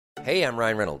Hey, I'm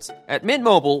Ryan Reynolds. At Mint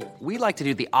Mobile, we like to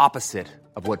do the opposite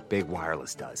of what Big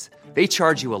Wireless does. They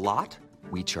charge you a lot,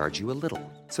 we charge you a little.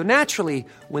 So naturally,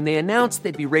 when they announced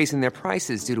they'd be raising their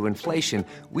prices due to inflation,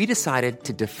 we decided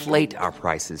to deflate our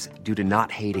prices due to not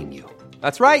hating you.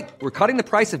 That's right. We're cutting the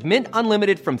price of Mint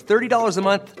Unlimited from $30 a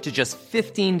month to just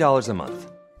 $15 a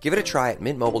month. Give it a try at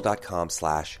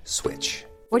mintmobile.com/switch.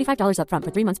 $45 up front for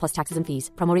 3 months plus taxes and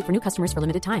fees. Promo rate for new customers for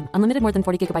limited time. Unlimited more than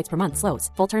 40 gigabytes per month. Slows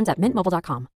full terms at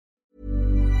mintmobile.com.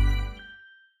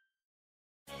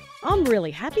 I'm really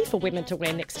happy for women to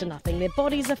wear next to nothing. Their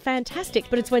bodies are fantastic,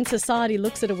 but it's when society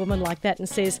looks at a woman like that and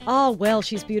says, oh, well,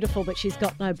 she's beautiful, but she's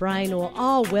got no brain, or,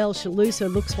 oh, well, she'll lose her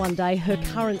looks one day. Her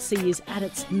currency is at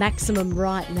its maximum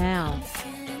right now.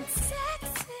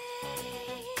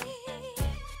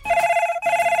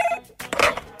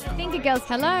 Thinker Girls,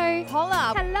 hello.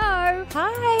 Holla. Hello.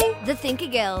 Hi. The Thinker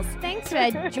Girls. Thanks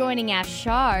for joining our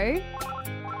show.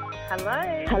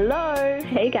 Hello. Hello.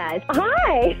 Hey, guys.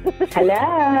 Hi.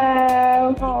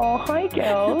 Hello. Oh, hi,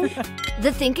 girls.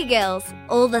 The Thinker Girls.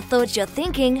 All the thoughts you're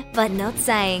thinking, but not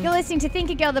saying. You're listening to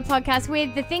Thinker Girl, the podcast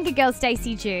with the Thinker Girl,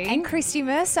 Stacey June. And Christy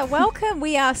Mercer. Welcome.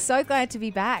 We are so glad to be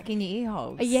back in your ear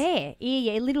holes. Yeah,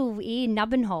 little ear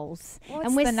nubbin holes. What's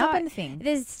and we're the nubbin thing?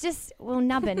 There's just,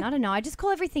 nubbin, I don't know. I just call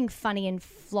everything funny and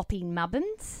floppy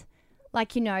nubbins.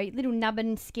 Like, you know, little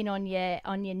nubbin skin on your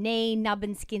knee,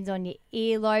 nubbin skins on your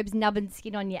earlobes, nubbin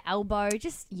skin on your elbow.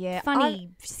 Just funny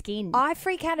skin. I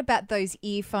freak out about those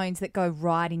earphones that go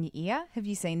right in your ear. Have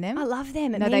you seen them? I love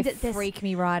them. No, they freak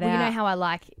me right out. You know how I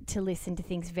like to listen to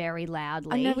things very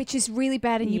loudly. I know, which is really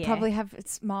bad, and you probably have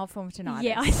it's mild form of tinnitus.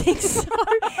 Yeah, I think so.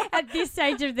 At this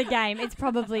stage of the game, it's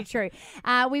probably true.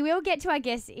 We will get to our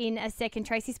guests in a second.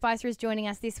 Tracy Spicer is joining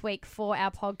us this week for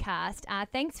our podcast.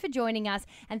 Thanks for joining us,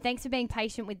 and thanks for being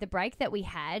patient with the break that we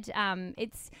had.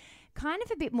 It's kind of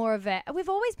a bit more of we've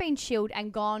always been chilled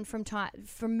and gone from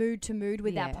mood to mood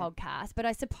with our podcast, but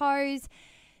I suppose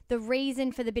the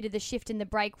reason for the bit of the shift in the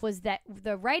break was that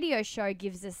the radio show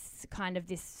gives us kind of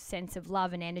this sense of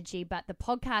love and energy, but the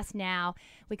podcast now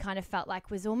we kind of felt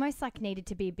like was almost like needed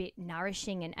to be a bit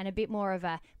nourishing and a bit more of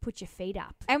a put your feet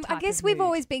up. And I guess we've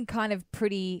always been kind of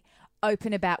pretty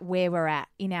open about where we're at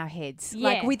in our heads. Yeah.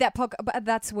 Like with that podcast,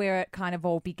 that's where it kind of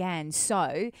all began.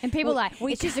 So, and people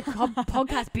it's just a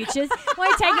podcast, bitches. Why are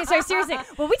you taking it so seriously?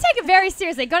 Well, we take it very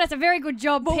seriously. Got us a very good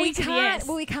job. We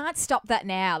can't stop that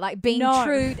now. Like being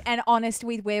true and honest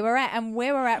with where we're at, and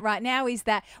where we're at right now is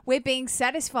that we're being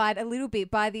satisfied a little bit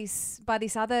by this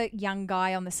other young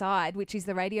guy on the side, which is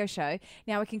the radio show.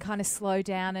 Now we can kind of slow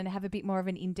down and have a bit more of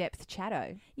an in-depth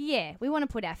chatto. Yeah, we want to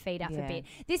put our feet up a bit.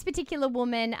 This particular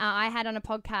woman I had on a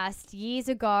podcast years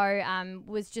ago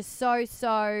was just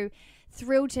so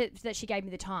thrilled that she gave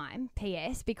me the time,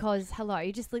 PS, because, hello,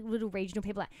 you're just little regional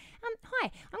people hi, I'm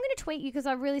going to tweet you because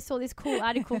I really saw this cool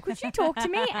article. Could you talk to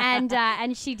me?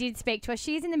 And she did speak to us.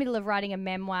 She's in the middle of writing a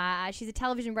memoir. She's a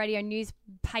television, radio,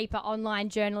 newspaper, online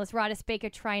journalist, writer, speaker,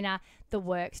 trainer, the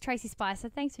works. Tracy Spicer,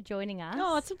 thanks for joining us.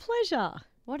 Oh, it's a pleasure.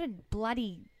 What a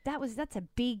bloody, that's a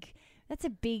big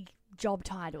job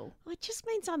title. Well, it just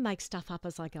means I make stuff up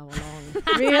as I go along.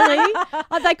 Really?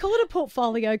 They call it a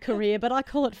portfolio career, but I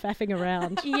call it faffing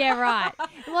around. Yeah, right.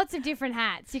 Lots of different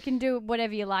hats. You can do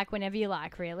whatever you like, whenever you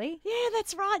like, really. Yeah,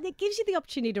 that's right. It gives you the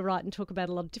opportunity to write and talk about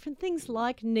a lot of different things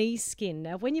like knee skin.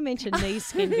 Now, when you mentioned knee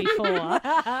skin before...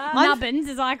 Nubbins,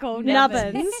 as I call them.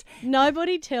 Nubbins.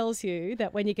 Nobody tells you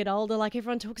that when you get older, like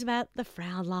everyone talks about the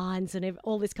frown lines and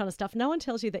all this kind of stuff, no one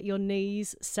tells you that your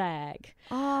knees sag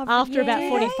after about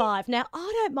 45. Now,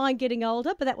 I don't mind getting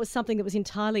older, but that was something that was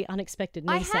entirely unexpected.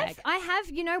 Knee sag. I have,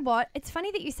 you know what? It's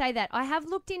funny that you say that. I have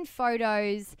looked in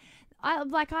photos. I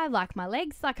like my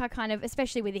legs. Like I kind of,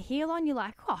 especially with a heel on, you're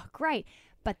like, oh, great.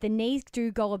 But the knees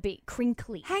do go a bit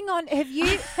crinkly. Hang on, have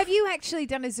you actually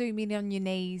done a zoom in on your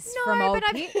knees from old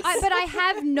pics? But I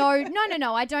have no.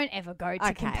 I don't ever go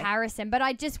to comparison. But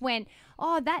I just went,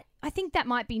 that I think that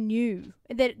might be new.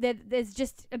 There's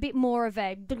just a bit more of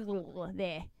a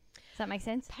there. Does that make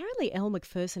sense? Apparently, Elle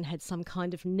Macpherson had some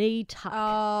kind of knee tuck.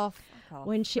 Oh, fuck off.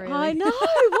 When she, really? I know.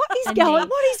 What is going?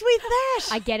 What is with that?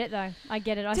 I get it though. I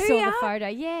saw the photo.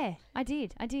 Yeah, I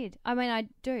did. I mean, I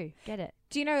do get it.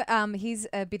 Do you know, here's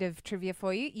a bit of trivia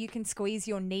for you. You can squeeze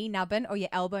your knee nubbin or your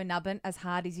elbow nubbin as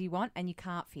hard as you want and you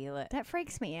can't feel it. That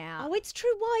freaks me out. Oh, it's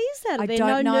true. Why is that? I There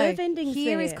don't no know. nerve endings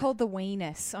Here there? is called the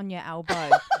weenus on your elbow.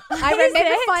 I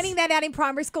remember finding that out in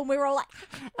primary school and we were all like,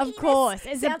 of course.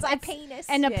 It sounds like penis.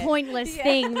 And a pointless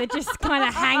thing that just kind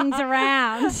of hangs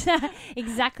around.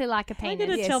 Exactly like a penis. I'm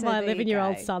going to tell my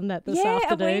 11-year-old son that this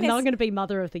afternoon. I'm going to be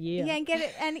Mother of the Year. Yeah, and get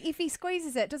it. And if he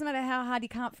squeezes it, doesn't matter how hard, he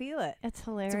can't feel it. It's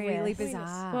hilarious. It's really bizarre.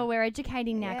 Well, we're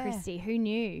educating now, Yeah. Christy. Who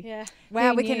knew? Yeah.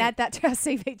 Wow, Who we can knew? add that to our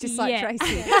CV just like Yeah.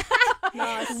 Tracy.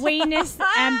 Weenus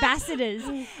ambassadors.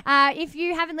 If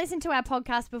you haven't listened to our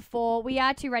podcast before, we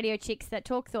are two radio chicks that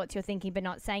talk thoughts you're thinking but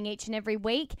not saying each and every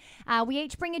week. We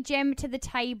each bring a gem to the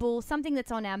table, something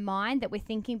that's on our mind that we're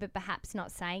thinking but perhaps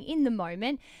not saying in the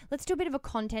moment. Let's do a bit of a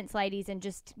contents, ladies, and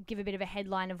just give a bit of a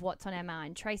headline of what's on our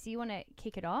mind. Tracy, you want to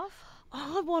kick it off?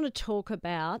 I want to talk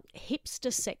about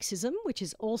hipster sexism, which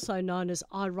is also known as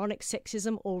ironic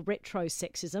sexism or retro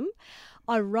sexism.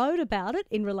 I wrote about it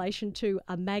in relation to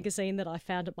a magazine that I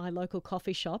found at my local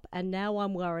coffee shop, and now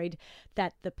I'm worried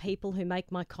that the people who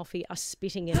make my coffee are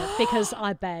spitting in it because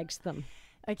I bagged them.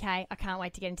 Okay, I can't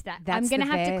wait to get into that. That's I'm going to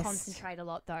the have to best. concentrate a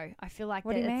lot, though. I feel like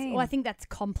What do you mean? Well, I think that's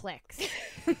complex.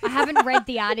 I haven't read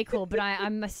the article, but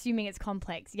I'm assuming it's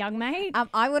complex. Young mate?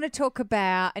 I want to talk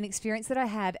about an experience that I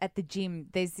had at the gym.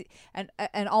 There's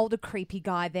an older creepy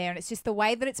guy there, and it's just the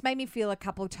way that it's made me feel a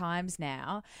couple of times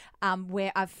now,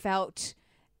 where I've felt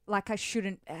like I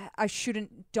shouldn't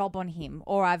dob on him,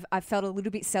 or I've felt a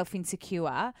little bit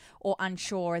self-insecure or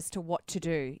unsure as to what to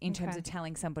do in terms of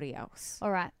telling somebody else.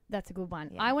 All right, that's a good one.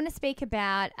 Yeah. I want to speak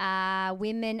about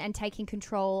women and taking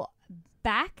control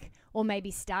back, or maybe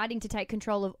starting to take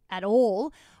control of at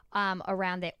all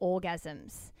around their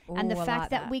orgasms. And the Ooh, I fact like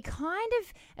that that. we kind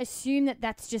of assume that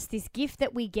that's just this gift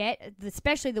that we get,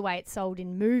 especially the way it's sold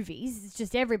in movies. It's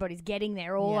just everybody's getting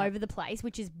there all Yeah. over the place,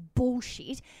 which is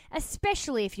bullshit,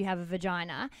 especially if you have a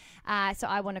vagina. So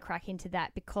I want to crack into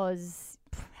that because,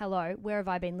 hello, where have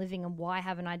I been living and why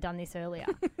haven't I done this earlier?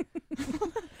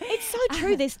 It's so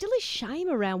true. There's still a shame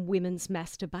around women's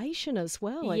masturbation as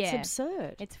well. It's Yeah.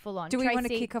 absurd. It's full on. Do we want to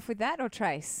Tracy- kick off with that or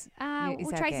Trace? Is Well, our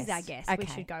Tracy's guest? our guest. We Okay.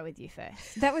 should go with you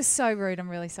first. That was so rude. I'm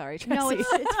really sorry, Tracy. No,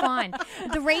 it's fine.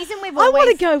 The reason we've I always...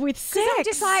 want to go with sex. I'm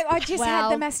just like, I just had Well-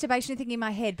 the masturbation thing in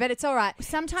my head, but it's all right.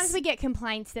 Sometimes we get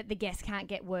complaints that the guests can't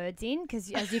get words in because,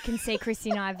 as you can see, Christy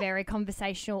and I are very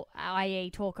conversational, i.e.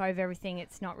 talk over everything.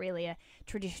 It's not really a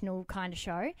traditional kind of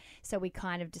show. So we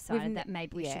kind of decided that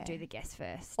maybe we should do the guests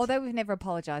first. Although we've never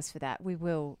apologised for that, we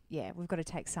will. Yeah, we've got to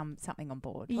take something on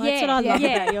board. Well, that's what I love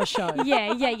yeah. about your show.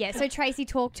 Yeah. So Tracy,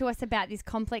 talk to us about this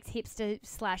complex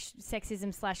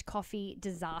hipster/sexism/coffee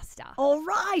disaster. All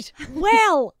right.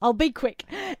 Well, I'll be quick.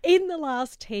 In the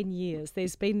last 10 years,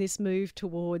 there's been this move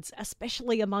towards,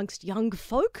 especially amongst young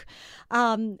folk,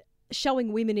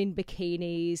 showing women in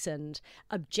bikinis and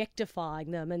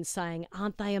objectifying them and saying,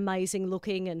 aren't they amazing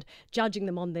looking, and judging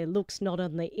them on their looks, not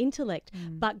on their intellect.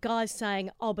 But guys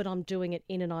saying, oh, but I'm doing it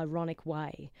in an ironic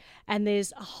way. And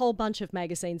there's a whole bunch of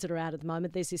magazines that are out at the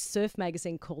moment. There's this surf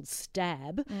magazine called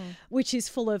Stab, which is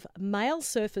full of male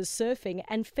surfers surfing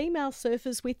and female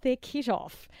surfers with their kit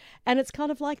off. And it's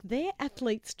kind of like, they're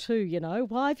athletes too, you know.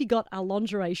 Why have you got a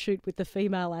lingerie shoot with the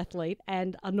female athlete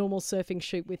and a normal surfing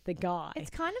shoot with the guy? It's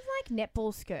kind of like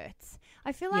netball skirts.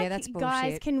 I feel Yeah, like that's guys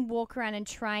bullshit. can walk around and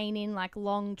train in like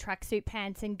long tracksuit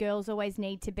pants, and girls always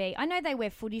need to be. I know they wear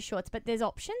footy shorts, but there's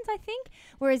options, I think.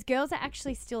 Whereas girls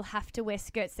actually still have to wear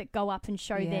skirts that go up and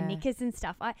show their Yeah. knickers and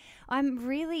stuff.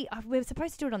 We're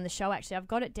supposed to do it on the show. Actually, I've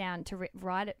got it down to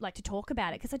write it, like to talk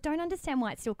about it, because I don't understand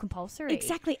why it's still compulsory.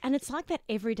 Exactly. And it's like that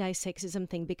everyday sexism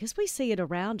thing, because we see it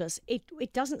around us.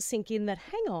 It doesn't sink in that,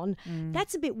 hang on,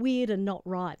 that's a bit weird and not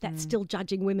right. That's still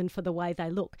judging women for the way they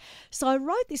look. So I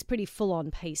wrote this pretty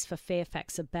full-on piece for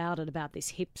Fairfax about it, about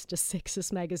this hipster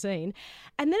sexist magazine.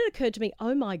 And then it occurred to me,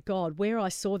 oh my God, where I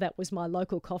saw that was my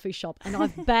local coffee shop. And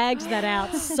I've bagged that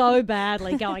out so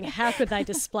badly, going, how could they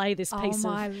display this piece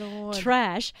my of Lord.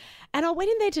 trash? And I went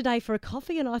in there today for a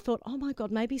coffee and I thought, oh my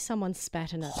God, maybe someone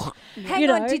spat in it. Hang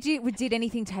You on, know? did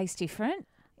anything taste different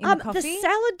in the coffee? The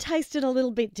salad tasted a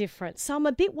little bit different, so I'm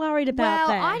a bit worried about Well,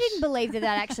 that. I didn't believe that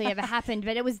actually ever happened,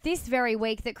 but it was this very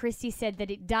week that Christy said that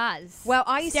it does. Well,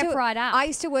 I used Step to right up. I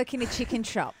used to work in a chicken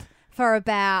shop for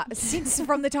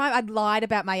from the time I'd lied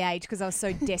about my age because I was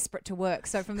so desperate to work.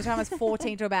 So from the time I was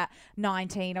 14 to about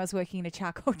 19, I was working in a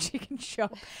charcoal chicken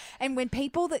shop. And when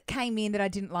people that came in that I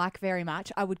didn't like very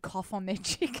much, I would cough on their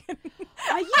chicken.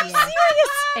 Are you serious?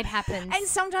 It happens. And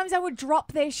sometimes I would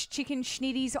drop their chicken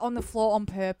schnitties on the floor on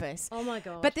purpose. Oh my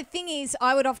God. But the thing is,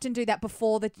 I would often do that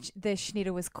before the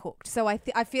schnitter was cooked. So I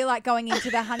feel like going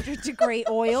into the 100-degree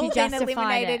oil She then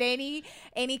justified eliminated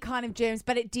any kind of germs.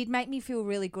 But it did make me feel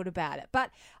really good about it.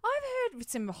 But I've heard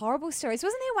some horrible stories.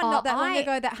 Wasn't there one not that long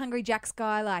ago that Hungry Jack's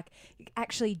guy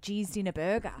actually jizzed in a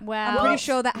burger? Well, I'm pretty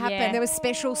sure that happened. yeah. There was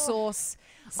special sauce.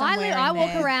 I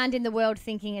walk there. around in the world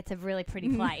thinking it's a really pretty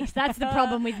place. That's the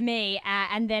problem with me.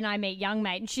 And then I meet Young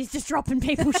Mate and she's just dropping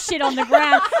people's shit on the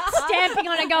ground, stamping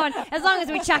on it, going, as long as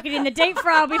we chuck it in the deep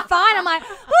fryer, I'll be fine. I'm like,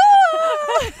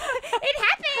 ooh, it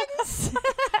happens.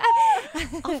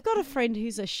 I've got a friend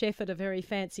who's a chef at a very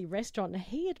fancy restaurant, and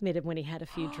he admitted when he had a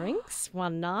few drinks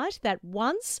one night that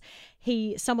once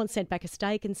someone sent back a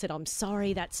steak and said, "I'm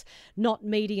sorry, that's not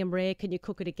medium rare. Can you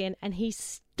cook it again?" And he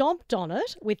stomped on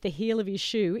it with the heel of his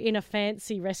shoe in a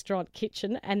fancy restaurant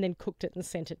kitchen and then cooked it and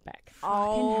sent it back.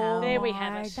 hell. There we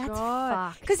have it. That's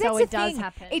fucked. Because So that's it the does thing.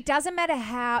 happen. It doesn't matter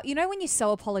how, when you're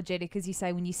so apologetic, as you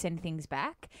say, when you send things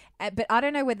back, but I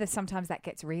don't know whether sometimes that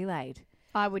gets relayed.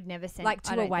 I would never send Like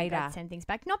to I a don't think waiter. I'd send things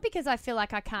back. Not because I feel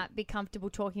like I can't be comfortable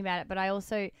talking about it, but I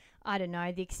also, I don't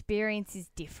know, the experience is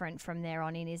different from there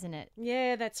on in, isn't it?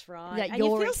 Yeah, that's right. That and you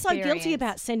your feel so guilty experience.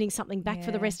 about sending something back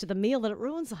for the Yeah. rest of the meal that it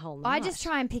ruins the whole night. I just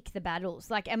try and pick the battles.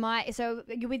 Like, so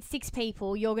you're with 6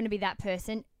 people, you're going to be that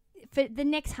person. For the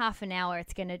next half an hour,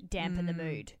 it's going to dampen the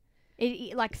mood.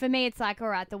 Like, for me, it's like, all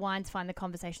right, the wine's fine, the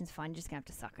conversation's fine, you're just going to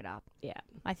have to suck it up. Yeah.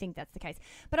 I think that's the case.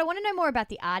 But I want to know more about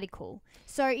the article.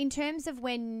 So in terms of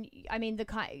when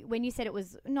you said it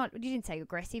was not, you didn't say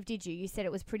aggressive, did you? You said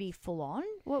it was pretty full on.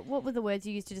 What were the words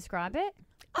you used to describe it?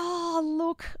 Oh,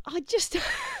 look,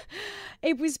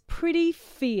 it was pretty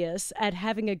fierce at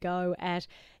having a go at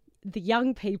the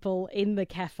young people in the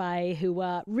cafe who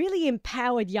are really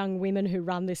empowered young women who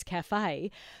run this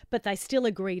cafe, but they still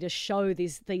agree to show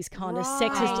these kind of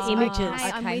sexist images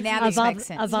I'm with now you. this makes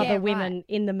sense. of Yeah, other right. women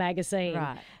in the magazine.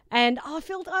 Right. And I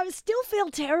still feel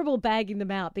terrible bagging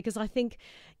them out because I think,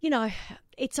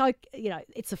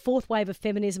 it's a fourth wave of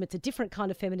feminism. It's a different kind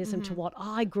of feminism to what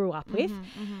I grew up with.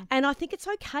 And I think it's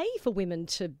okay for women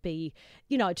to be,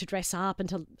 to dress up and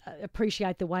to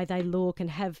appreciate the way they look and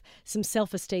have some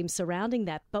self-esteem surrounding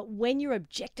that. But when you're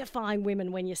objectifying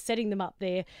women, when you're setting them up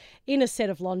there in a set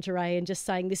of lingerie and just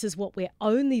saying this is what we're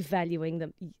only valuing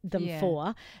them Yeah.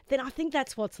 for, then I think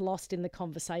that's what's lost in the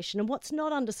conversation and what's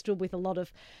not understood with a lot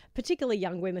of particularly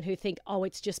young women who think, oh,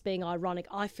 it's just being ironic.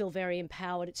 I feel very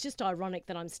empowered. It's just ironic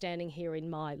that I'm standing here in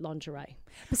my lingerie.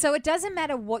 So it doesn't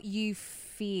matter what you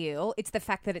feel, it's the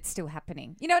fact that it's still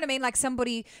happening. You know what I mean? Like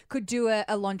somebody could do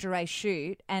a lingerie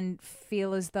shoot and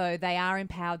feel as though they are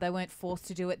empowered, they weren't forced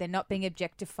to do it, they're not being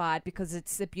objectified because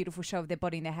it's a beautiful show of their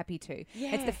body and they're happy to.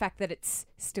 It's the fact that it's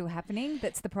still happening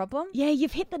that's the problem. Yeah,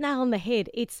 you've hit the nail on the head.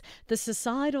 It's the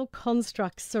societal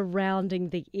construct surrounding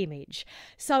the image.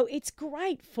 So it's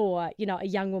great for, a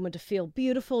young woman to feel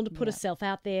beautiful and to put herself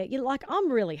out there.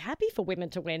 I'm really happy for women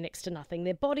to wear next to nothing.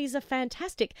 Their bodies are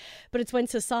fantastic. But it's when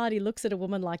society looks at a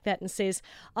woman like that and says,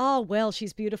 oh, well,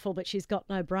 she's beautiful, but she's got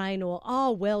no brain, or,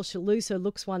 oh, well, she'll lose her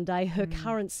looks one day. Her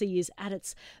currency is at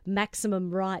its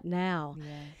maximum right now.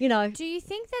 Do you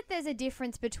think that there's a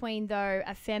difference between, though,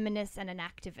 a feminist and an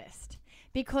activist?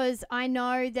 Because I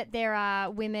know that there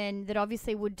are women that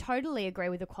obviously would totally agree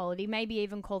with equality, maybe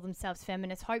even call themselves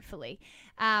feminists, hopefully.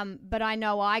 But I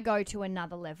know I go to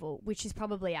another level, which is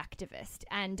probably activist.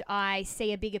 And I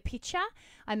see a bigger picture.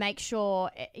 I make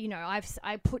sure,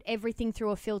 I put everything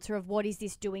through a filter of what is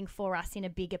this doing for us in a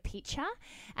bigger picture.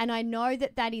 And I know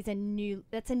that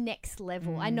that's a next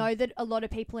level. I know that a lot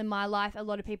of people in my life, a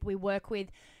lot of people we work with,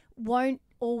 won't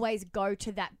always go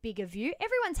to that bigger view.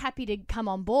 Everyone's happy to come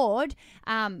on board,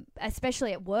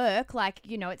 especially at work.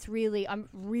 I'm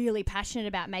really passionate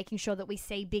about making sure that we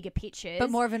see bigger pictures. But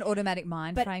more of an automatic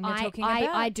mind frame you're talking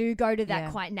about? I do go to that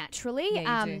Yeah. quite naturally.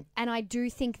 Yeah, you do. And I do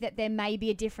think that there may be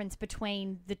a difference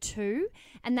between the two.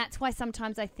 And that's why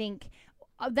sometimes I think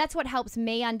that's what helps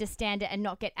me understand it and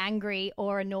not get angry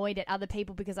or annoyed at other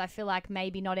people, because I feel like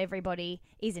maybe not everybody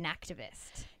is an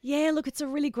activist. Yeah, look, it's a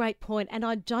really great point, and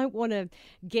I don't want to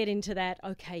get into that,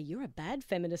 okay, you're a bad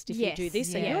feminist if you do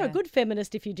this, and you're a good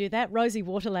feminist if you do that. Rosie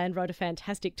Waterland wrote a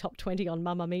fantastic top 20 on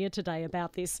Mamma Mia today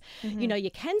about this. You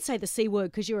can say the C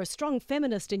word because you're a strong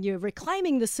feminist and you're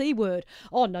reclaiming the C word.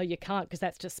 Oh, no, you can't because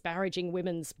that's disparaging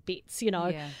women's bits,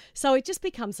 Yeah. So it just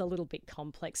becomes a little bit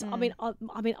complex. I mean,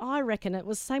 I reckon it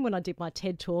was the same when I did my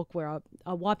TED talk where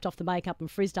I wiped off the makeup and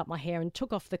frizzed up my hair and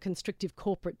took off the constrictive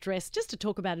corporate dress just to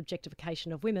talk about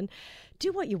objectification of women.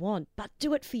 Do what you want, but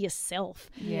do it for yourself.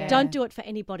 Yeah. Don't do it for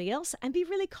anybody else, and be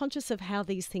really conscious of how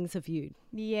these things are viewed.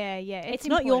 Yeah. It's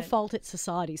not your fault, it's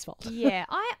society's fault. Yeah,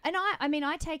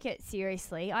 I take it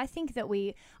seriously. I think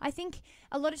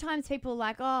a lot of times people are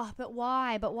like, oh, but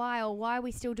why, or why are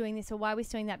we still doing this, or why are we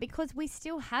still doing that? Because we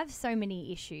still have so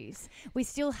many issues. We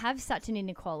still have such an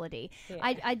inequality. Yeah.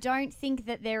 I don't think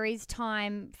that there is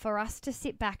time for us to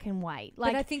sit back and wait.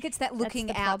 But I think it's that looking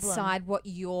the problem. outside what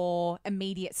your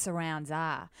immediate immediate surrounds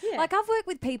are. Yeah. Like I've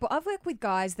worked with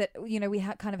guys that, we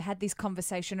kind of had this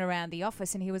conversation around the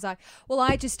office, and he was like, well,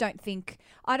 I don't think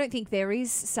there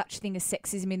is such thing as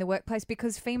sexism in the workplace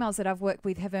because females that I've worked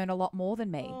with have earned a lot more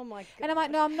than me. Oh my God. And I'm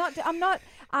like, no, I'm not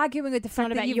arguing with the fact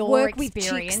not that about you've your worked with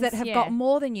experience, chicks that have yeah. got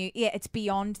more than you. Yeah, it's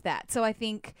beyond that. So I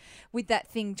think with that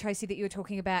thing, Tracy, that you were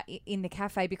talking about in the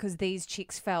cafe, because these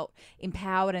chicks felt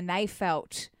empowered and they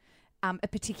felt a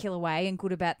particular way and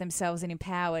good about themselves and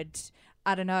empowered.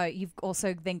 I don't know. You've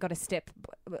also then got to step,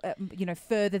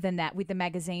 further than that with the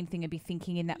magazine thing and be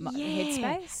thinking in that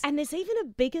headspace. And there's even a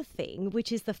bigger thing,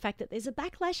 which is the fact that there's a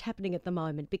backlash happening at the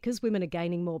moment because women are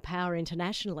gaining more power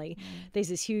internationally. There's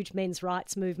this huge men's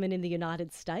rights movement in the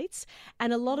United States,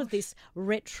 and a lot of this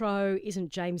retro, isn't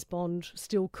James Bond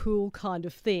still cool kind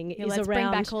of thing is let's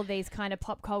around. bring back all these kind of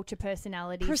pop culture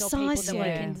personalities or people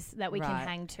that we can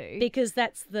hang to. Because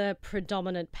that's the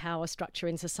predominant power structure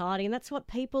in society, and that's what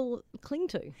people cling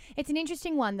to. It's an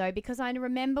interesting one though, because I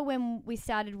remember when we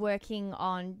started working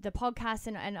on the podcast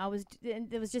and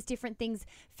there was just different things,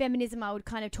 feminism I would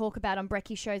kind of talk about on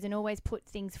brekkie shows and always put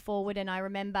things forward. And I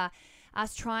remember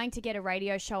us trying to get a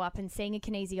radio show up and seeing a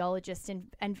kinesiologist,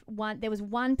 and there was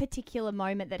one particular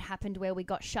moment that happened where we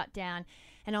got shut down.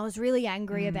 And I was really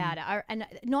angry about it. And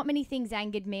not many things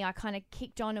angered me. I kind of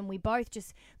kicked on and we both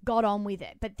just got on with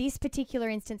it. But this particular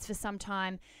instance, for some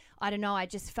time, I don't know, I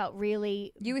just felt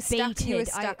really beaten. You were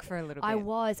stuck for a little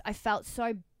bit. I felt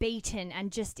so beaten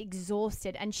and just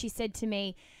exhausted. And she said to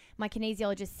me, my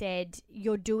kinesiologist said,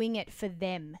 you're doing it for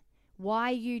them.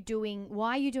 Why are you doing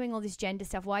all this gender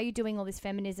stuff? Why are you doing all this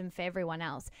feminism for everyone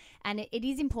else? And it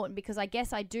is important because I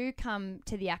guess I do come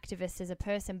to the activist as a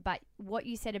person, but what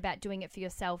you said about doing it for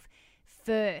yourself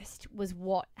first was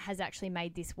what has actually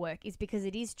made this work, is because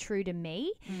it is true to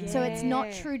me. So it's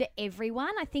not true to everyone.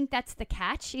 I think that's the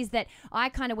catch, is that I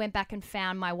kind of went back and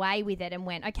found my way with it and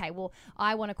went, okay, well,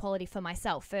 I want equality for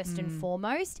myself first and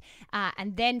foremost,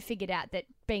 and then figured out that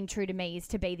being true to me is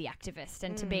to be the activist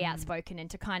and to be outspoken and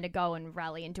to kind of go and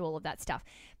rally and do all of that stuff.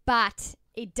 But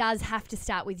it does have to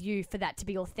start with you for that to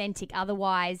be authentic.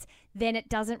 Otherwise, then it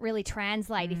doesn't really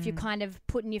translate if you're kind of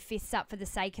putting your fists up for the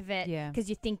sake of it because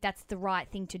you think that's the right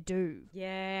thing to do.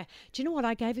 Yeah. Do you know what?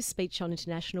 I gave a speech on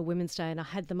International Women's Day and I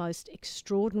had the most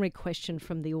extraordinary question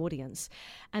from the audience.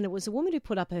 And it was a woman who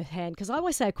put up her hand, because I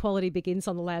always say equality begins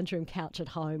on the lounge room couch at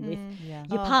home with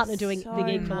your partner doing the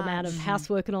equal amount of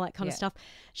housework and all that kind of stuff.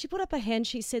 She put up her hand.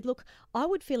 She said, look, I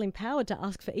would feel empowered to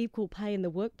ask for equal pay in the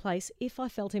workplace if I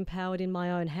felt empowered in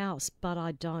my own house, but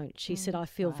I don't. She said, I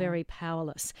feel very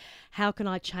powerless. How can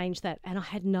I change that? And I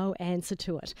had no answer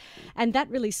to it. And that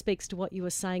really speaks to what you were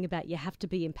saying about you have to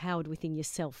be empowered within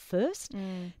yourself first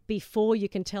before you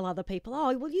can tell other people,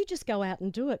 oh, well, you just go out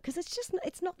and do it, because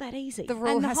it's not that easy. The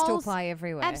rule has to apply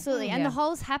everywhere. Absolutely. And the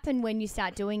holes happen when you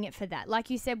start doing it for that. Like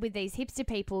you said, with these hipster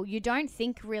people, you don't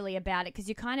think really about it because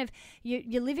you kind of,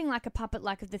 you're living like a puppet,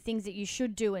 like of the things that you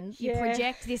should do, and you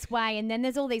project this way. And then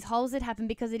there's all these holes that happen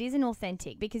because it isn't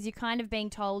authentic, because you're kind of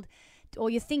being told, or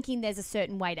you're thinking there's a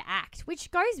certain way to act,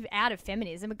 which goes out of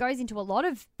feminism. It goes into a lot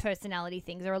of personality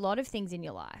things or a lot of things in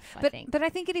your life, I think. But I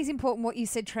think it is important what you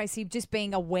said, Tracy, just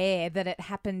being aware that it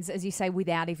happens, as you say,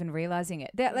 without even realising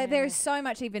it. There is so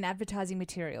much even advertising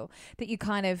material that you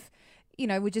kind of,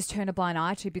 would just turn a blind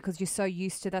eye to because you're so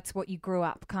used to that's what you grew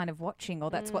up kind of watching, or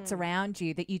that's what's around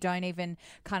you, that you don't even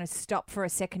kind of stop for a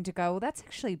second to go, well, that's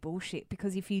actually bullshit,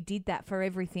 because if you did that for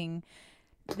everything,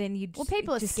 then you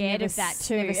people are scared of that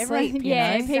too. Sleep,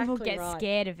 people exactly get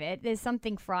scared of it. There's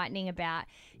something frightening about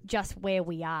just where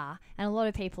we are, and a lot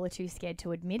of people are too scared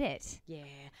to admit it. Yeah.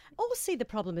 Or see the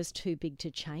problem as too big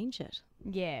to change it.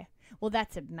 Yeah. Well,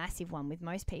 that's a massive one with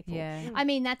most people. Yeah. I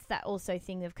mean, that's that also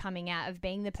thing of coming out, of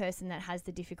being the person that has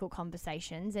the difficult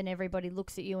conversations, and everybody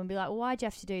looks at you and be like, well, why'd you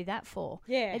have to do that for?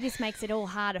 Yeah. It just makes it all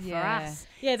harder for us.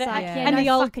 Yeah, it's like, and no the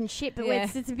old fucking shit, but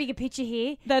it's a bigger picture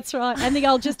here. That's right. And the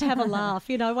old just have a laugh,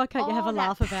 why can't you have a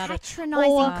laugh about it?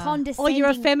 Patronising, condescending. Or you're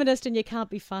a feminist and you can't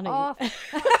be funny. Or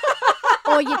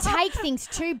you take things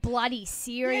too bloody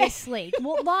seriously.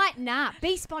 Well, lighten up.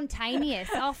 Be spontaneous.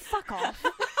 Oh, fuck off.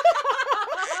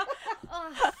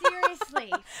 Oh,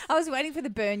 seriously. I was waiting for the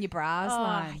burn your bras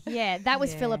line. Yeah, that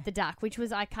was Philip the Duck, which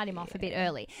was, I cut him off a bit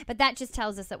early. But that just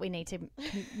tells us that we need to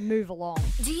move along.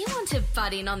 Do you want to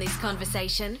butt in on this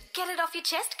conversation? Get it off your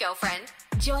chest, girlfriend.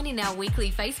 Join in our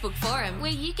weekly Facebook forum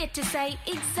where you get to say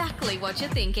exactly what you're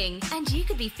thinking. And you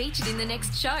could be featured in the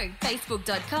next show.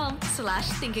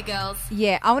 Facebook.com/thinkergirls.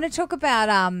 Yeah, I want to talk about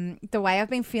the way I've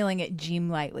been feeling at gym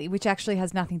lately, which actually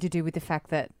has nothing to do with the fact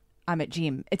that I'm at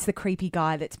gym. It's the creepy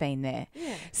guy that's been there.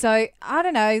 Yeah. So, I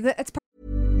don't know. It's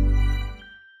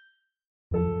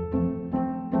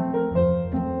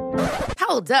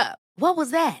Hold up. What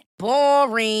was that?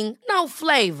 Boring. No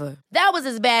flavor. That was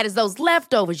as bad as those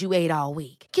leftovers you ate all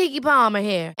week. Keke Palmer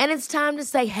here, and it's time to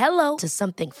say hello to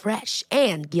something fresh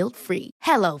and guilt-free.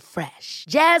 Hello Fresh.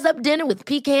 Jazz up dinner with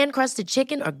pecan-crusted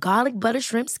chicken or garlic butter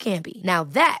shrimp scampi. Now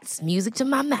that's music to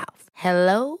my mouth.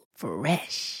 Hello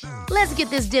Fresh. Let's get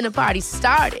this dinner party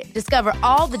started. Discover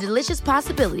all the delicious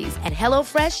possibilities at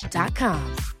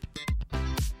hellofresh.com.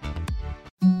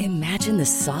 Imagine the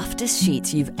softest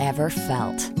sheets you've ever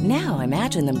felt. Now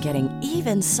imagine them getting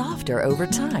even softer over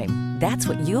time. That's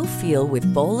what you'll feel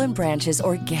with Boll & Branch's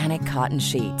organic cotton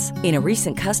sheets. In a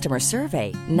recent customer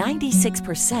survey,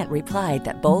 96% replied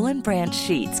that Boll & Branch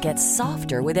sheets get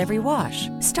softer with every wash.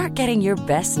 Start getting your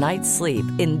best night's sleep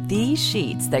in these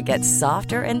sheets that get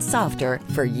softer and softer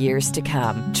for years to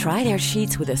come. Try their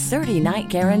sheets with a 30-night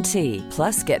guarantee.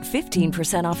 Plus, get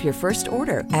 15% off your first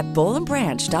order at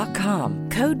bollandbranch.com.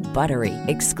 Code BUTTERY.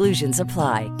 Exclusions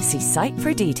apply. See site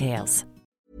for details.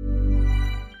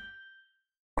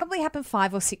 Probably happened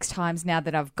 5 or 6 times now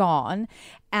that I've gone,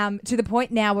 to the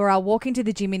point now where I'll walk into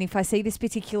the gym and if I see this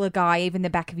particular guy, even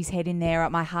the back of his head in there,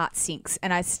 my heart sinks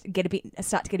and I start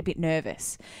to get a bit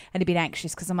nervous and a bit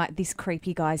anxious because I'm like, this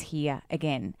creepy guy's here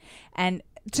again. And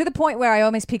to the point where I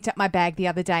almost picked up my bag the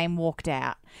other day and walked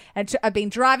out. And I've been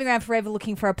driving around forever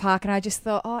looking for a park and I just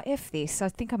thought, oh, F this. I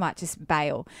think I might just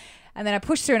bail. And then I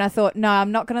pushed through and I thought, no,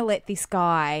 I'm not going to let this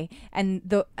guy and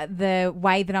the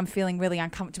way that I'm feeling really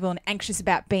uncomfortable and anxious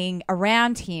about being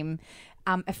around him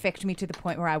affect me to the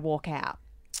point where I walk out.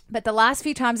 But the last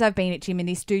few times I've been at gym and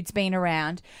this dude's been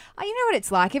around, you know what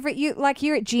it's like.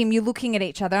 You're at gym, you're looking at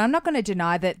each other. I'm not going to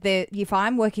deny that if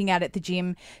I'm working out at the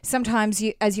gym, sometimes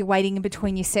as you're waiting in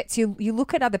between your sets, you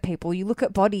look at other people, you look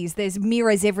at bodies. There's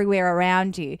mirrors everywhere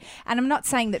around you. And I'm not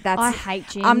saying that that's... I hate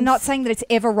gyms. I'm not saying that it's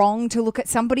ever wrong to look at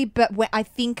somebody, but I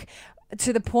think...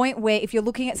 to the point where if you're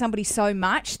looking at somebody so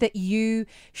much that you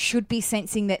should be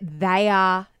sensing that they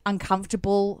are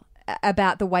uncomfortable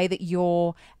about the way that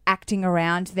you're acting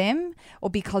around them or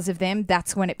because of them,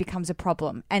 that's when it becomes a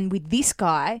problem. And with this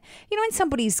guy, you know, when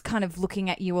somebody's kind of looking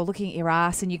at you or looking at your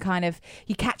ass and you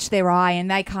catch their eye and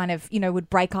they kind of, would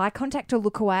break eye contact or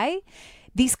look away.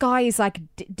 This guy is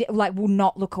will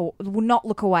not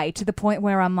look away to the point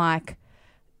where I'm like,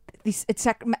 it's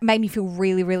made me feel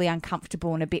really, really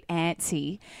uncomfortable and a bit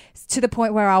antsy to the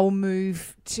point where I will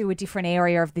move to a different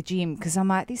area of the gym because I'm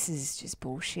like, this is just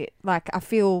bullshit. Like I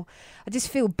just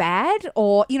feel bad,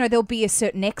 or, there'll be a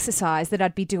certain exercise that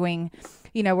I'd be doing,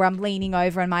 where I'm leaning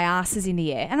over and my ass is in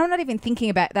the air. And I'm not even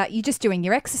thinking about that. You're just doing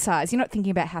your exercise. You're not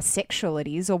thinking about how sexual it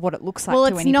is or what it looks like to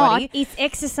anybody. Well, it's not. It's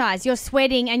exercise. You're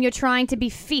sweating and you're trying to be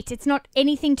fit. It's not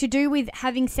anything to do with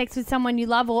having sex with someone you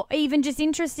love or even just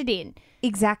interested in.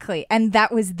 Exactly. And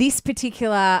that was this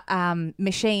particular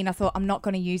machine. I thought, I'm not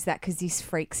going to use that because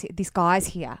this guy's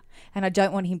here and I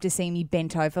don't want him to see me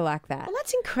bent over like that. Well,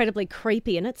 that's incredibly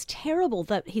creepy, and it's terrible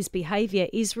that his behaviour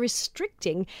is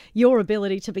restricting your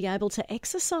ability to be able to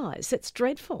exercise. It's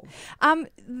dreadful.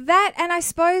 That, and I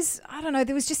suppose, I don't know,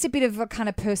 there was just a bit of a kind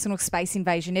of personal space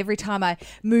invasion. Every time I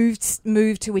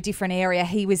moved to a different area,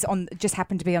 he was just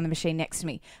happened to be on the machine next to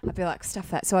me. I'd be like, stuff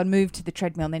that. So I'd move to the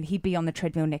treadmill and then he'd be on the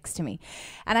treadmill next to me.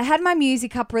 And I had my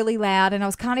music up really loud and I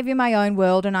was kind of in my own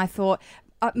world, and I thought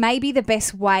maybe the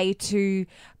best way to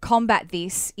combat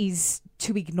this is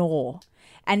to ignore.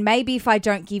 And maybe if I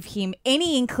don't give him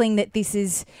any inkling that this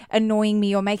is annoying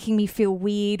me or making me feel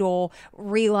weird or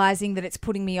realising that it's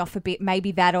putting me off a bit,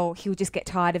 maybe he'll just get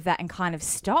tired of that and kind of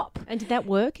stop. And did that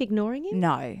work, ignoring him?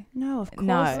 No, of course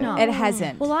not. It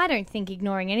hasn't. Well, I don't think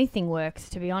ignoring anything works,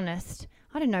 to be honest.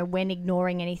 I don't know when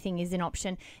ignoring anything is an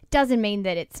option. It doesn't mean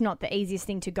that it's not the easiest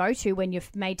thing to go to when you're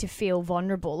made to feel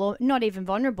vulnerable, or not even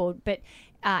vulnerable, but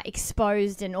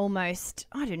exposed and almost,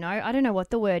 I don't know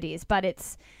what the word is, but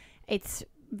it's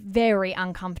very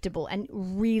uncomfortable and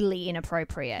really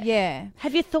inappropriate. Yeah.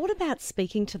 Have you thought about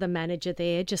speaking to the manager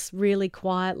there just really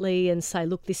quietly and say,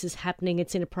 look, this is happening,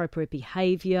 it's inappropriate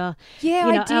behaviour? Yeah,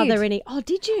 I did. Are there any... Oh,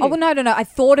 did you? Oh, well, no. I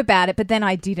thought about it, but then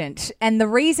I didn't. And the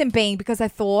reason being because I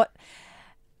thought,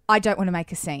 I don't want to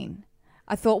make a scene.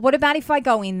 I thought, what about if I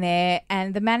go in there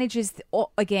and the manager's,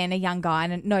 again, a young guy,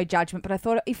 and no judgment, but I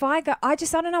thought if I go, I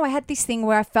don't know, I had this thing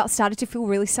where I started to feel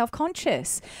really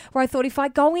self-conscious, where I thought if I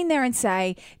go in there and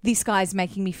say, this guy's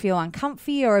making me feel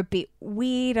uncomfy or a bit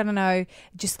weird, I don't know,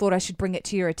 just thought I should bring it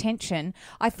to your attention.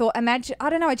 I thought, imagine, I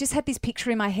don't know, I just had this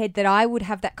picture in my head that I would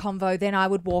have that convo, then I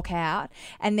would walk out,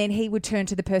 and then he would turn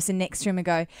to the person next to him and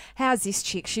go, how's this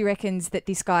chick? She reckons that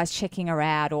this guy's checking her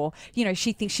out, or,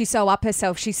 she thinks she's so up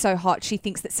herself, she's so hot, she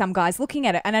thinks that some guy's looking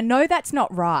at it. And I know that's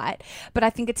not right, but I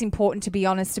think it's important to be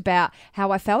honest about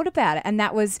how I felt about it. And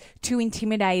that was too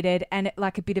intimidated and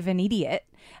like a bit of an idiot.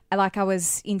 Like I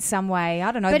was in some way,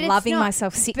 I don't know, loving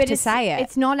myself sick to say it.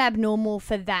 It's not abnormal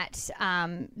for that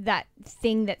that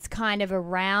thing that's kind of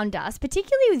around us,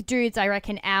 particularly with dudes, I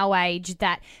reckon, our age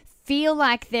that feel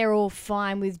like they're all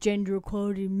fine with gender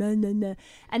equality,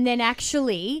 and then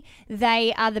actually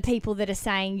they are the people that are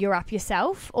saying you're up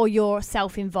yourself or you're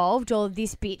self-involved or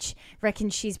this bitch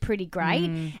reckons she's pretty great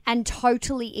and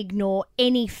totally ignore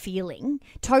any feeling,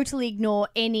 totally ignore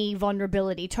any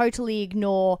vulnerability, totally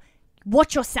ignore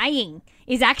what you're saying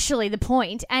is actually the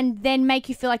point, and then make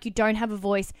you feel like you don't have a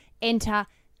voice, enter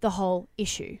the whole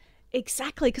issue.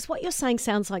 Exactly, because what you're saying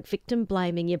sounds like victim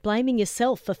blaming. You're blaming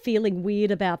yourself for feeling weird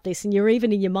about this, and you're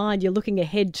even in your mind, you're looking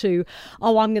ahead to,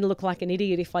 oh, I'm going to look like an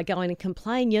idiot if I go in and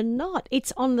complain. You're not.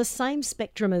 It's on the same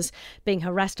spectrum as being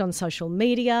harassed on social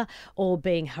media or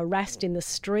being harassed in the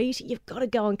street. You've got to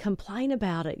go and complain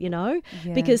about it,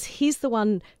 because he's the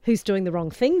one who's doing the wrong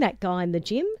thing, that guy in the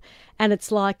gym. And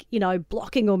it's like,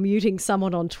 blocking or muting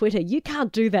someone on Twitter. You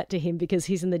can't do that to him because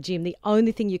he's in the gym. The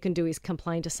only thing you can do is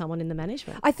complain to someone in the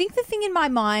management. I think the thing in my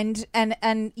mind,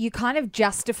 and you kind of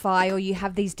justify or you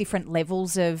have these different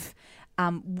levels of,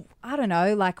 I don't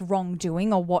know, like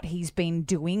wrongdoing or what he's been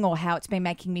doing or how it's been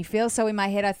making me feel. So in my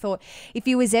head, I thought if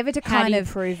he was ever to kind of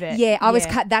prove it. Yeah,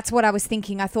 that's what I was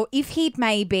thinking. I thought if he'd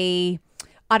maybe,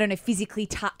 I don't know, physically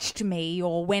touched me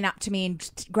or went up to me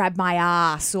and grabbed my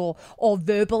ass or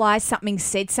verbalised something,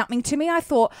 said something to me, I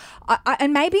thought,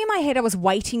 and maybe in my head I was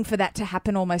waiting for that to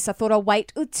happen almost. I thought I'll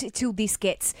wait till this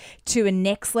gets to a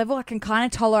next level. I can kind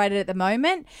of tolerate it at the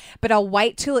moment, but I'll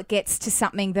wait till it gets to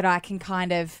something that I can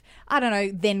kind of, I don't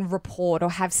know, then report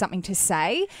or have something to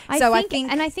say.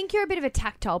 I think you're a bit of a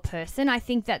tactile person. I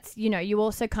think that's, you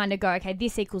also kind of go, okay,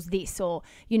 this equals this, or,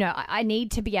 I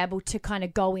need to be able to kind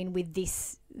of go in with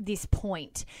this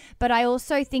point. But I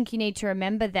also think you need to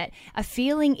remember that a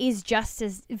feeling is just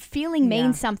as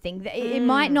means something. It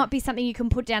might not be something you can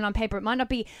put down on paper. It might not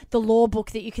be the law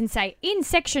book that you can say in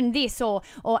section this or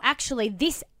actually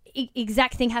this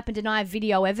exact thing happened and I have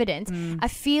video evidence. A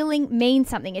feeling means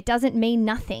something. It doesn't mean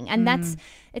nothing. And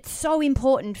it's so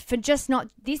important for just not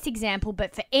this example,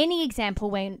 but for any example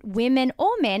when women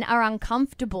or men are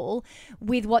uncomfortable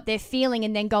with what they're feeling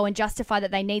and then go and justify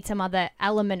that they need some other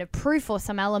element of proof or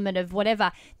some element of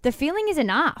whatever. The feeling is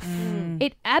enough.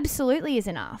 It absolutely is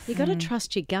enough. You got to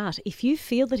trust your gut. If you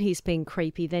feel that he's being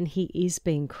creepy, then he is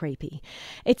being creepy.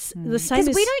 It's the same as...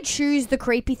 Because we don't choose the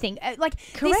creepy thing.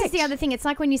 This is the other thing. It's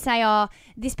like when you say, oh,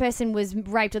 this person was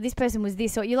raped or this person was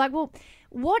this, or you're like, well,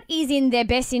 what is in their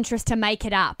best interest to make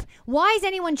it up? Why is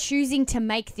anyone choosing to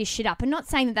make this shit up? I'm not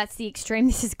saying that that's the extreme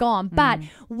this has gone, but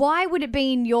why would it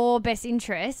be in your best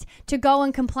interest to go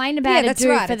and complain about a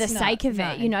dude for the sake of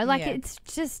it? It's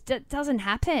just, it doesn't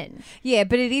happen. Yeah,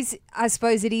 but it is, I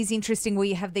suppose it is interesting where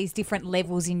you have these different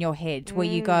levels in your head where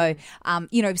you go,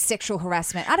 sexual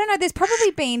harassment. I don't know, there's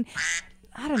probably been...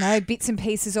 I don't know, bits and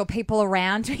pieces or people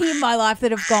around me in my life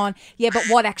that have gone, yeah, but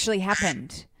what actually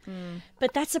happened?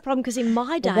 But that's the problem because in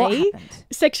my day,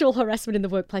 sexual harassment in the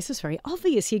workplace was very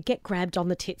obvious. You'd get grabbed on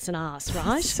the tits and ass,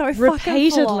 right? So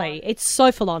repeatedly. It's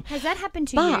so full on. Has that happened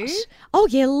to you? Oh,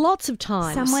 yeah, lots of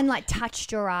times. Someone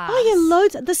touched your ass. Oh, yeah,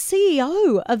 loads. The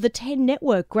CEO of the 10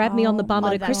 Network grabbed me on the bum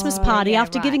at a Christmas party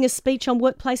after giving a speech on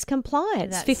workplace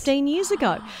compliance 15 years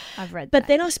ago. I've read that. But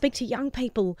then I speak to young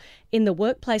people in the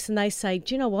workplace and they say,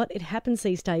 do you know what? It happens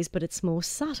these days, but it's more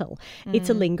subtle. It's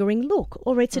a lingering look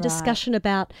or it's a discussion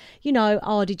about,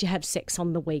 oh, did you have sex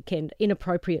on the weekend?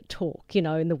 Inappropriate talk,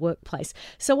 in the workplace.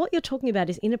 So what you're talking about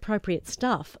is inappropriate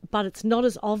stuff, but it's not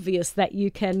as obvious that you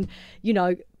can,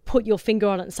 put your finger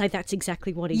on it and say that's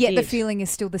exactly what he did. Yeah, the feeling is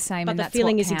still the same, but and the that's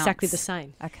feeling what is counts. exactly the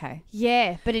same. Okay.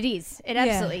 Yeah, but it is. It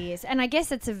absolutely is. And I guess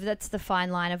that's the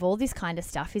fine line of all this kind of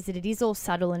stuff is that it is all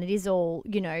subtle and it is all,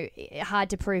 hard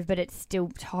to prove, but it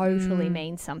still totally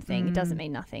means something. It doesn't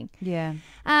mean nothing. Yeah.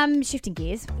 Shifting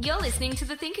gears. You're listening to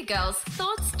The Thinker Girls.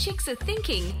 Thoughts chicks are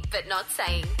thinking, but not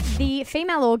saying. The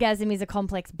female orgasm is a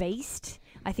complex beast.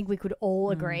 I think we could all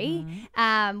agree.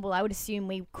 Well, I would assume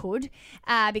we could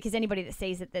because anybody that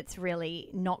sees it that's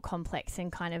really not complex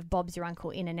and kind of Bob's your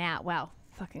uncle in and out, well,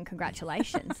 fucking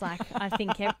congratulations. Like, I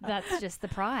think that's just the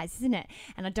prize, isn't it?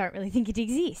 And I don't really think it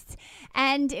exists.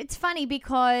 And it's funny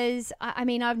because, I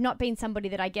mean, I've not been somebody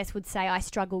that I guess would say I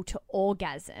struggle to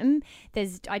orgasm.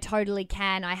 I totally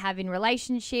can. I have in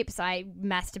relationships. I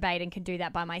masturbate and can do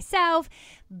that by myself.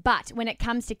 But when it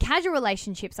comes to casual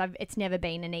relationships, it's never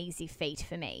been an easy feat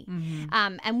for me.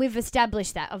 Mm-hmm. And we've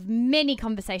established that of many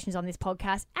conversations on this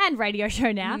podcast and radio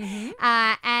show now.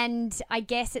 And I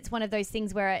guess it's one of those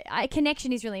things where a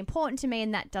connection is really important to me,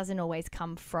 and that doesn't always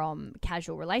come from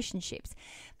casual relationships.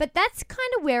 But that's kind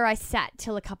of where I sat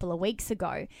till a couple of weeks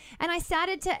ago. And I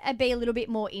started to be a little bit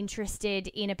more interested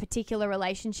in a particular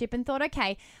relationship and thought,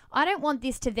 okay, I don't want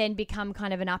this to then become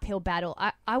kind of an uphill battle.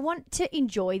 I want to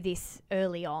enjoy this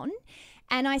early on.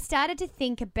 And I started to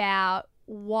think about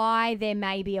why there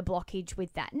may be a blockage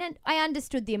with that. And I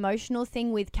understood the emotional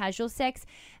thing with casual sex,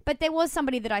 but there was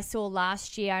somebody that I saw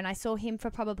last year, and I saw him for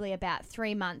probably about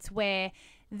 3 months, where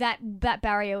that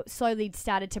barrier slowly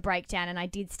started to break down, and I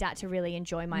did start to really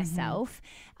enjoy myself.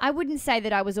 I wouldn't say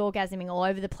that I was orgasming all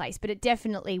over the place, but it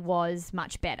definitely was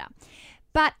much better.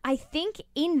 But I think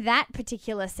in that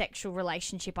particular sexual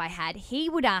relationship I had, he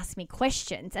would ask me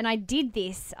questions, and I did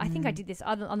this. I think I did this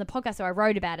on the podcast, or I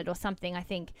wrote about it or something, I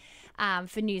think,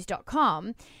 for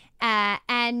news.com.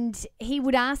 And he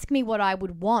would ask me what I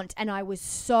would want, and I was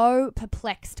so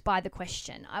perplexed by the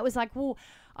question. I was like, well,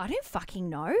 I don't fucking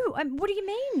know. What do you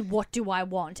mean, what do I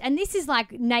want? And this is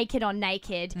like naked on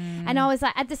naked. And I was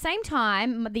like, at the same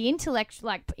time, the intellect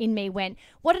in me went,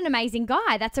 what an amazing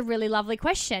guy. That's a really lovely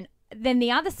question. Then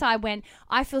the other side went,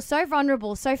 I feel so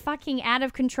vulnerable, so fucking out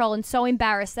of control and so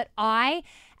embarrassed that I,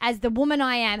 as the woman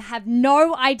I am, have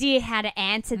no idea how to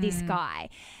answer this guy.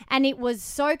 And it was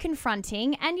so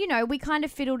confronting. And, you know, we kind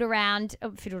of fiddled around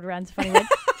is a funny word.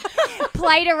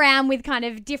 Played around with kind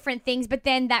of different things, but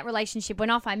then that relationship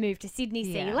went off. I moved to Sydney,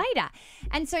 see you later.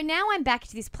 And so now I'm back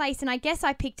to this place, and I guess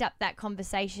I picked up that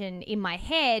conversation in my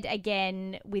head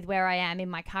again with where I am in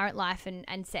my current life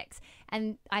and sex.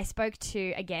 And I spoke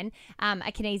to, again,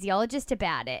 a kinesiologist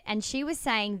about it, and she was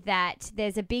saying that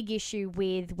there's a big issue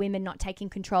with women not taking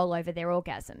control over their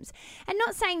orgasms. And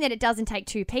not saying that it doesn't take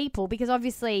two people, because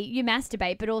obviously you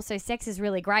masturbate, but also sex is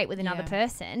really great with another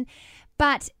person.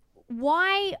 But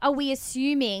why are we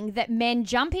assuming that men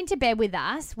jump into bed with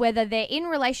us, whether they're in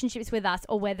relationships with us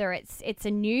or whether it's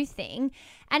a new thing,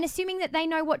 and assuming that they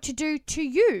know what to do to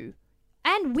you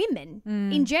and women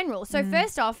in general? So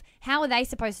first off, how are they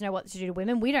supposed to know what to do to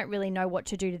women? We don't really know what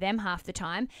to do to them half the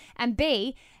time. And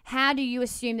B, how do you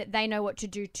assume that they know what to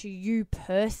do to you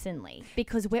personally?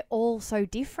 Because we're all so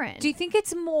different. Do you think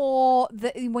it's more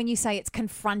that when you say it's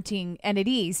confronting, and it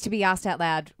is, to be asked out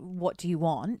loud, what do you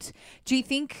want? Do you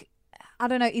think, I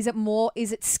don't know, is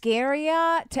it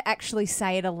scarier to actually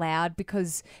say it aloud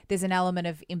because there's an element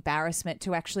of embarrassment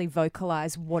to actually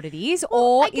vocalize what it is?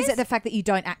 Or is it the fact that you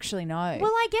don't actually know?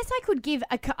 Well, I guess I could give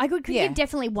give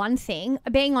definitely one thing.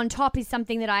 Being on top is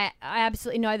something that I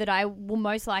absolutely know that I will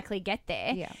most likely get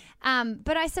there. Yeah.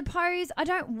 But I suppose I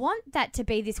don't want that to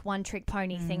be this one trick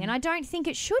pony thing, and I don't think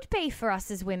it should be for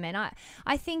us as women.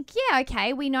 I think,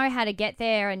 okay, we know how to get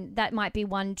there, and that might be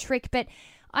one trick, but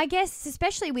I guess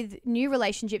especially with new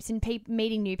relationships and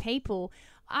meeting new people,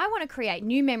 I want to create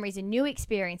new memories and new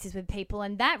experiences with people,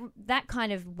 and that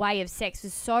kind of way of sex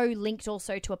was so linked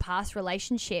also to a past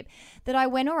relationship that I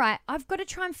went, all right, I've got to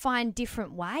try and find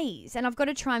different ways, and I've got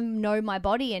to try and know my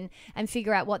body and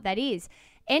figure out what that is.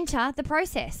 Enter the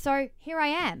process. So here I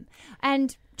am,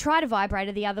 and tried a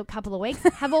vibrator the other couple of weeks.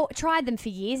 Have tried them for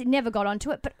years, never got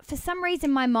onto it, but for some reason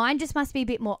my mind just must be a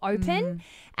bit more open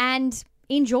and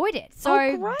enjoyed it.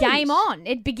 So game on.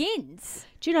 It begins.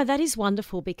 Do you know, that is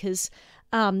wonderful because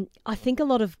I think a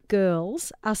lot of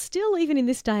girls are still, even in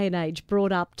this day and age,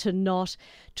 brought up to not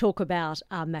talk about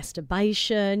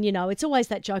masturbation. You know, it's always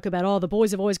that joke about, the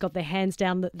boys have always got their hands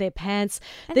down their pants.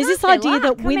 And there's this idea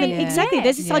that women,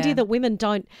 there's this Yeah. idea that women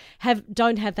don't have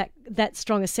that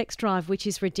strong a sex drive, which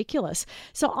is ridiculous.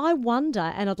 So I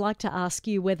wonder, and I'd like to ask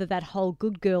you whether that whole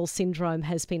good girl syndrome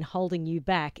has been holding you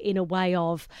back in a way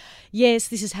of, yes,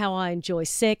 this is how I enjoy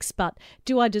sex, but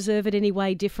do I deserve it any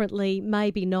way differently?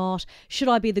 Maybe not. Should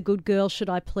I be the good girl? Should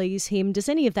I please him? Does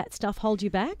any of that stuff hold you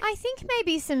back? I think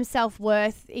maybe some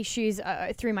self-worth issues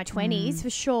through my 20s for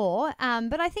sure,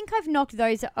 but I think I've knocked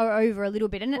those over a little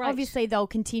bit, and obviously they'll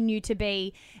continue to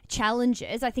be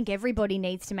challenges. I think everybody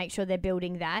needs to make sure they're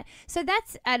building that. So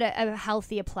that's at a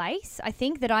healthier place. I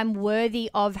think that I'm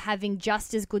worthy of having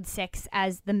just as good sex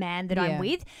as the man that I'm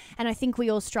with, and I think we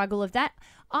all struggle with that.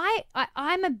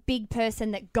 I'm a big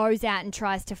person that goes out and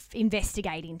tries to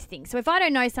investigate into things. So if I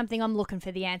don't know something, I'm looking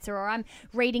for the answer or I'm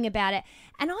reading about it.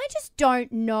 And I just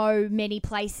don't know many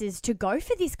places to go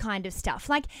for this kind of stuff.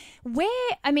 Like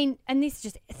and this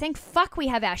just, thank fuck we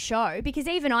have our show, because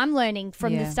even I'm learning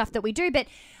from the stuff that we do. But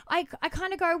I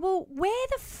kind of go, well, where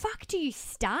the fuck do you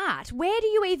start? Where do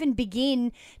you even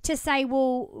begin to say,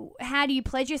 well, how do you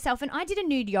pledge yourself? And I did a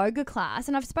nude yoga class,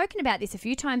 and I've spoken about this a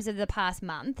few times over the past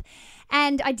month,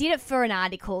 and I did it for an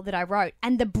article that I wrote,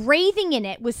 and the breathing in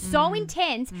it was so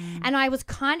intense, and I was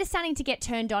kind of starting to get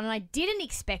turned on, and I didn't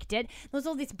expect it. There was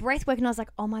all this breath work, and I was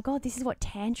like, oh my God, this is what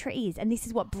Tantra is, and this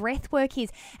is what breath work is.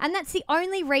 And that's the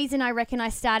only reason I reckon I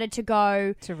started to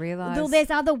go, to realise, well,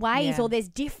 there's other ways, or there's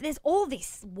all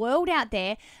this world out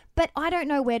there, but I don't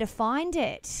know where to find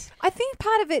it. I think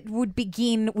part of it would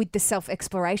begin with the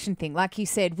self-exploration thing, like you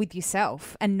said, with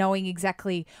yourself and knowing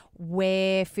exactly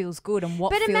where feels good and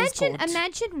what feels good. But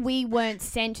imagine we weren't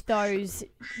sent those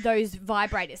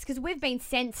vibrators, because we've been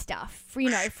sent stuff,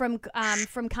 from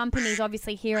companies,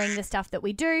 obviously hearing the stuff that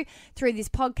we do through this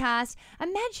podcast.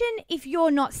 Imagine if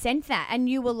you're not sent that and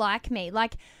you were like me,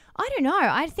 like, I don't know.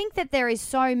 I think that there is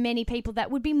so many people that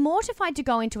would be mortified to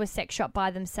go into a sex shop by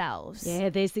themselves. Yeah,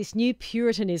 there's this new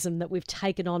puritanism that we've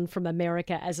taken on from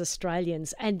America as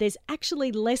Australians, and there's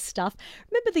actually less stuff.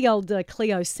 Remember the old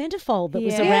Clio centerfold that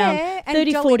was around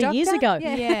 30, 40 years ago?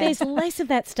 Yeah. There's less of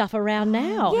that stuff around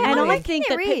now. Yeah, and I I think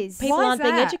that is. people Why is aren't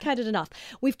being that? educated enough.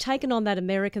 We've taken on that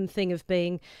American thing of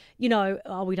being, we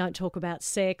don't talk about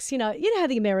sex. You know how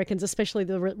the Americans, especially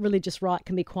the religious right,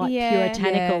 can be quite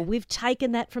puritanical. Yeah. We've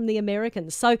taken that from the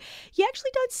Americans. So you actually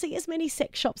don't see as many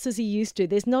sex shops as you used to.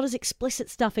 There's not as explicit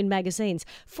stuff in magazines.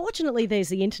 Fortunately, there's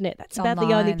the internet. That's about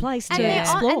the only place to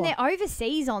explore. And they're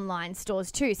overseas online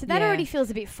stores too. So that already feels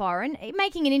a bit foreign.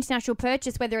 Making an international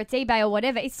purchase, whether it's eBay or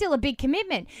whatever, it's still a big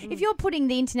commitment. If you're putting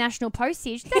the international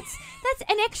postage, that's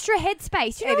an extra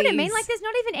headspace. You know what I mean? Like, there's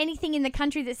not even anything in the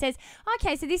country that says,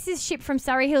 okay, so this is shipped from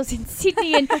Surrey Hills in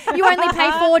Sydney and you only pay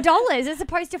 $4 as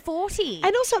opposed to $40.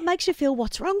 And also it makes you feel,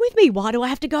 what's wrong with me? Why do I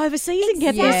have to go overseas and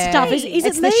get this stuff? Is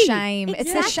it's it the me? shame.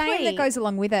 Exactly. It's the shame that goes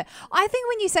along with it. I think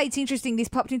when you say it's interesting, this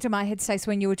popped into my head, Stacey,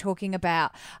 when you were talking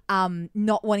about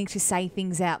not wanting to say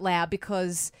things out loud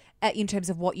because in terms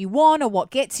of what you want or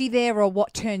what gets you there or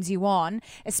what turns you on,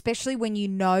 especially when you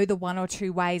know the one or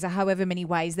two ways or however many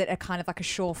ways that are kind of like a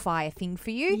surefire thing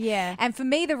for you. Yeah. And for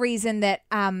me, the reason that,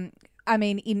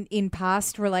 in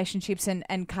past relationships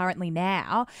and currently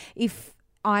now, if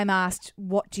I'm asked,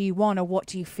 what do you want or what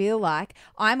do you feel like?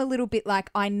 I'm a little bit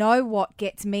like, I know what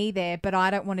gets me there, but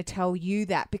I don't want to tell you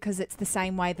that because it's the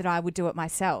same way that I would do it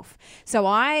myself. So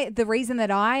the reason that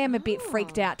I am a bit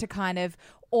freaked out to kind of,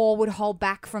 or would hold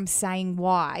back from saying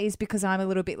why, is because I'm a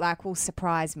little bit like, well,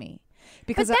 surprise me.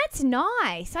 Because but that's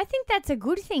nice. I think that's a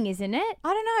good thing, isn't it?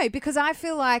 I don't know, because I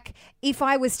feel like if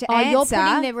I was to answer... you're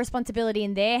putting the responsibility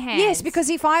in their hands. Yes, because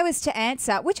if I was to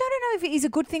answer, which I don't know if it is a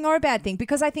good thing or a bad thing,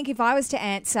 because I think if I was to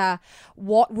answer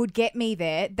what would get me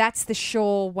there, that's the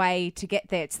sure way to get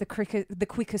there. It's the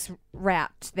quickest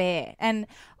route there. And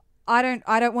I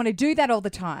don't want to do that all the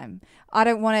time. I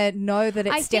don't want to know that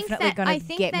it's definitely going to get me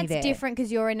there. I think that's different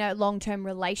because you're in a long-term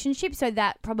relationship, so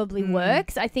that probably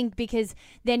works. I think because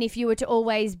then if you were to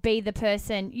always be the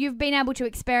person, you've been able to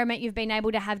experiment, you've been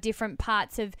able to have different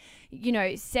parts of,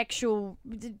 sexual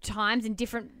times and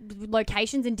different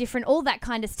locations and different, all that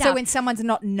kind of stuff. So when someone's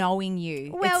not knowing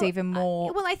you, it's even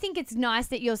more... I think it's nice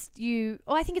that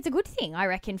I think it's a good thing, I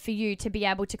reckon, for you to be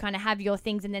able to kind of have your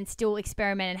things and then still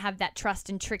experiment and have that trust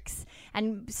and tricks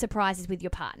and surprises with your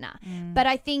partner. But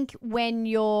I think when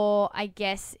you're, I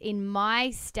guess, in my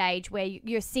stage where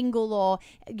you're single or,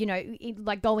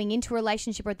 like going into a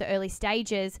relationship or at the early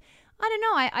stages, I don't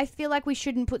know. I feel like we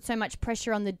shouldn't put so much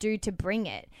pressure on the dude to bring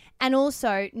it, and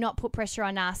also not put pressure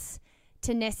on us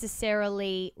to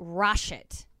necessarily rush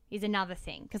it is another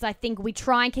thing, because I think we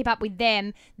try and keep up with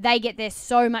them. They get there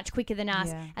so much quicker than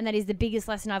us, and that is the biggest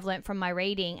lesson I've learned from my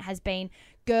reading has been,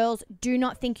 girls, do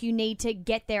not think you need to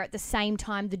get there at the same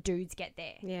time the dudes get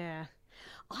there. Yeah.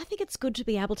 I think it's good to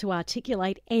be able to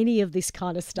articulate any of this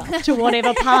kind of stuff to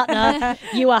whatever partner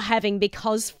you are having,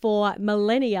 because for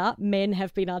millennia, men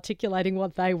have been articulating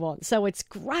what they want. So it's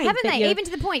great. Haven't they? Even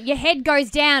to the point your head goes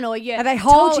down or they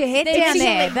hold your head down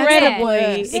there.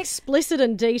 Incredibly explicit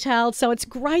and detailed. So it's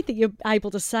great that you're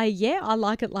able to say, yeah, I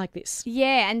like it like this.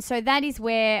 Yeah, and so that is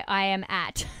where I am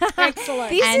at. Excellent.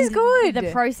 This is good.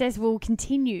 The process will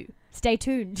continue. Stay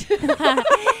tuned.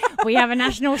 We have a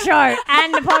national show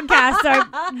and a podcast, so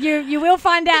you will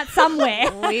find out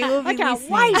somewhere. We will be I can't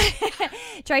listening. wait.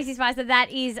 Tracy Spicer,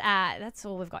 that's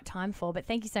all we've got time for. But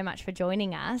thank you so much for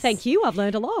joining us. Thank you. I've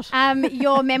learned a lot.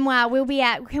 Your memoir will be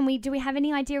out. Do we have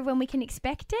any idea of when we can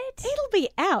expect it? It'll be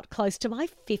out close to my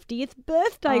 50th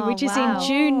birthday, Oh, which is wow. in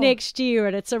June next year,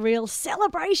 and it's a real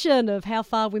celebration of how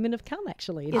far women have come,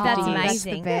 actually. in Yeah, 50 that's years.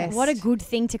 amazing. That's the best. What a good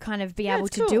thing to kind of be able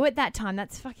it's to cool. do at that time.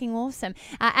 That's fucking awesome.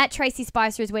 At Tracy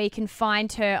Spicer is where you can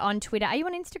find her on Twitter. Are you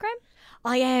on Instagram?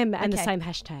 I am, and the Okay. same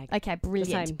hashtag. Okay, brilliant,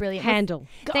 The same brilliant. handle.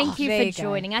 Thank you there for you go.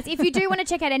 joining us. If you do want to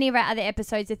check out any of our other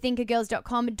episodes,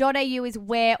 thethinkergirls.com.au is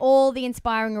where all the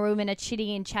inspiring women are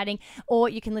chitting and chatting, or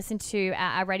you can listen to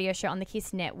our radio show on the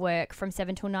KISS Network from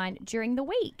 7 till 9 during the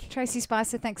week. Tracy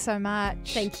Spicer, thanks so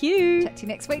much. Thank you. Chat to you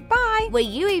next week. Bye. Were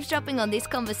you eavesdropping on this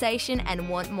conversation and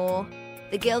want more?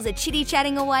 The girls are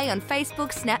chitty-chatting away on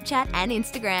Facebook, Snapchat and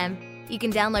Instagram. You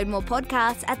can download more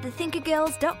podcasts at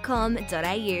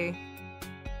thethinkergirls.com.au.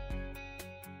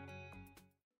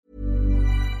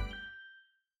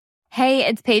 Hey,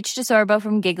 it's Paige DeSorbo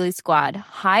from Giggly Squad.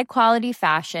 High quality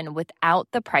fashion without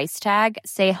the price tag.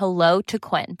 Say hello to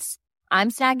Quince. I'm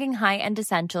snagging high-end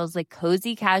essentials like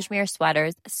cozy cashmere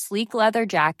sweaters, sleek leather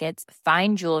jackets,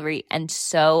 fine jewelry, and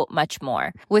so much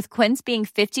more. With Quince being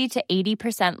 50 to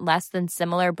 80% less than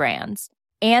similar brands.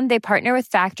 And they partner with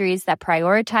factories that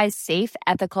prioritize safe,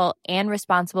 ethical, and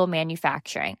responsible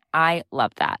manufacturing. I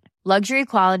love that. Luxury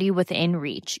quality within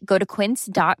reach. Go to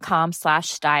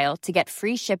quince.com/style to get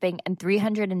free shipping and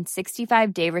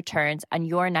 365-day returns on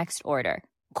your next order.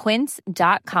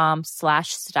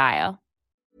 Quince.com/style.